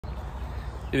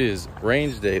It is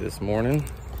range day this morning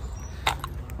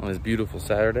on this beautiful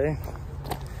Saturday.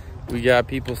 We got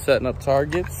people setting up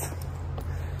targets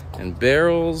and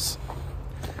barrels.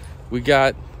 We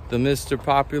got the Mr.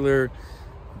 Popular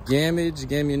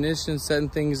Gamunition setting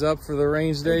things up for the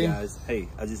range day. Hey guys, hey,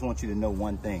 I just want you to know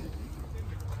one thing.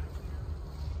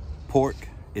 Pork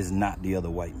is not the other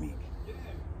white meat.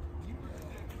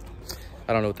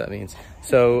 I don't know what that means.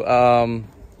 So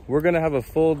we're gonna have a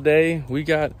full day. We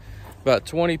got about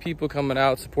 20 people coming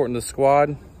out supporting the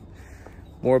squad.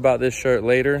 More about this shirt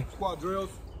later. Squad drills.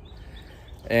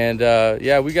 And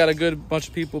yeah, we got a good bunch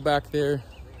of people back there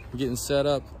getting set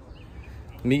up,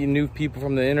 meeting new people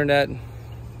from the internet,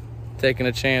 taking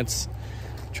a chance,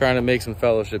 trying to make some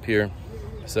fellowship here.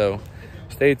 So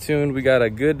stay tuned. We got a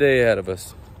good day ahead of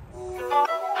us.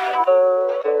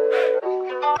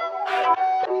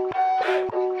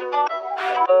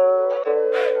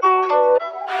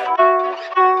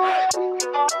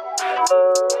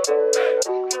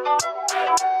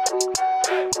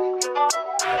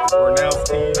 Cornell's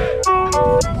team.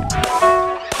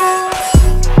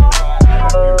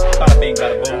 Bada bing,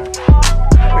 bada boom.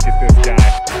 Look at this guy.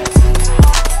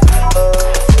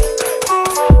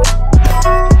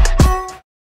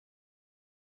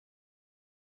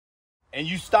 And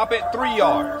you stop at 3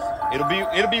 yards. It'll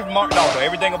be marked off, so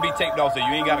everything will be taped off, so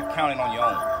you ain't gotta count it on your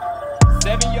own.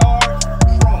 7 yards,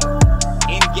 trunk.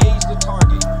 Engage the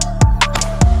target.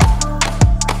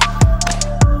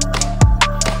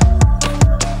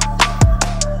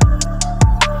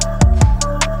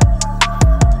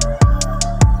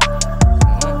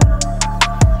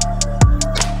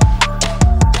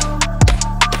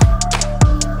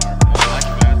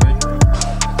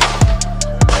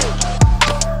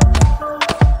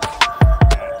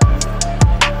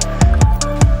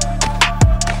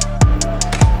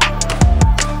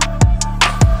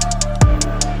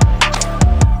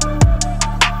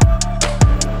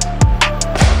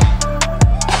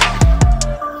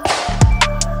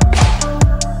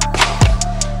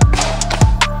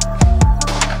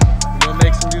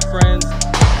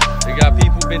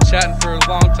 Chatting for a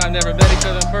long time, never met each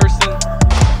other in person.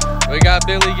 We got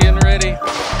Billy getting ready.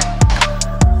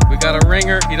 We got a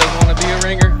ringer. He doesn't want to be a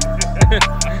ringer.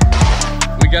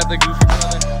 We got the goofy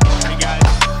brother. Hey guys.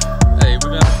 Hey,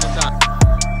 we're having a good time.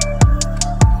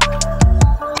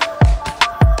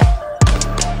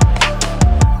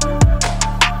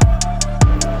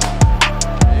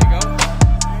 There you go.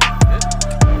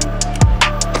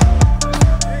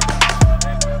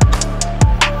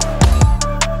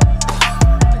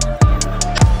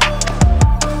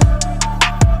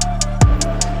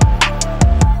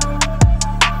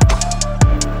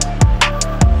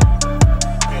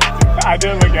 I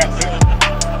did look at it.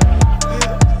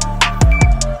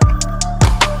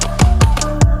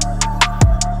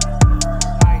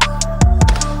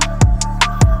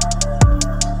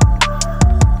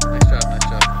 Nice job, nice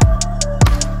job.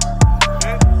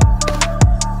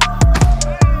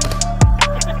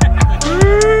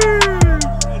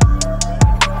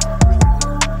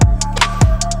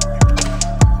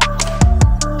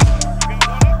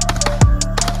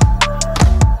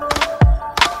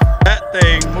 That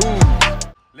thing moves.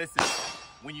 Listen,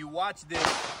 when you watch this,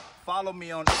 follow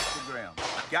me on Instagram,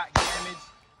 Got Gamage.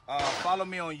 Follow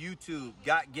me on YouTube,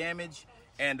 Got Gamage.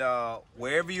 And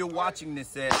wherever you're watching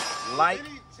this at, like,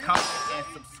 comment, and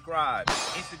subscribe.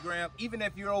 Instagram, even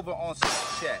if you're over on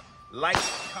Snapchat, like,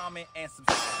 comment, and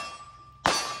subscribe.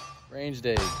 Range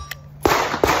day.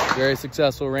 Very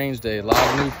successful range day. A lot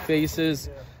of new faces,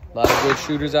 a lot of good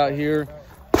shooters out here.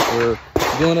 We're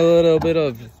doing a little bit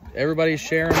of everybody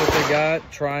sharing what they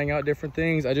got, trying out different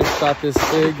things. I just shot this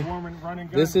pig.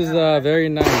 This is very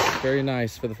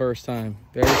nice for the first time.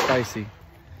 Very spicy.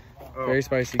 Very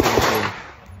spicy game here.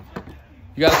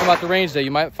 You gotta come out to range day.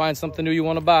 You might find something new you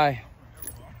want to buy.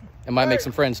 And might make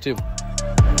some friends too.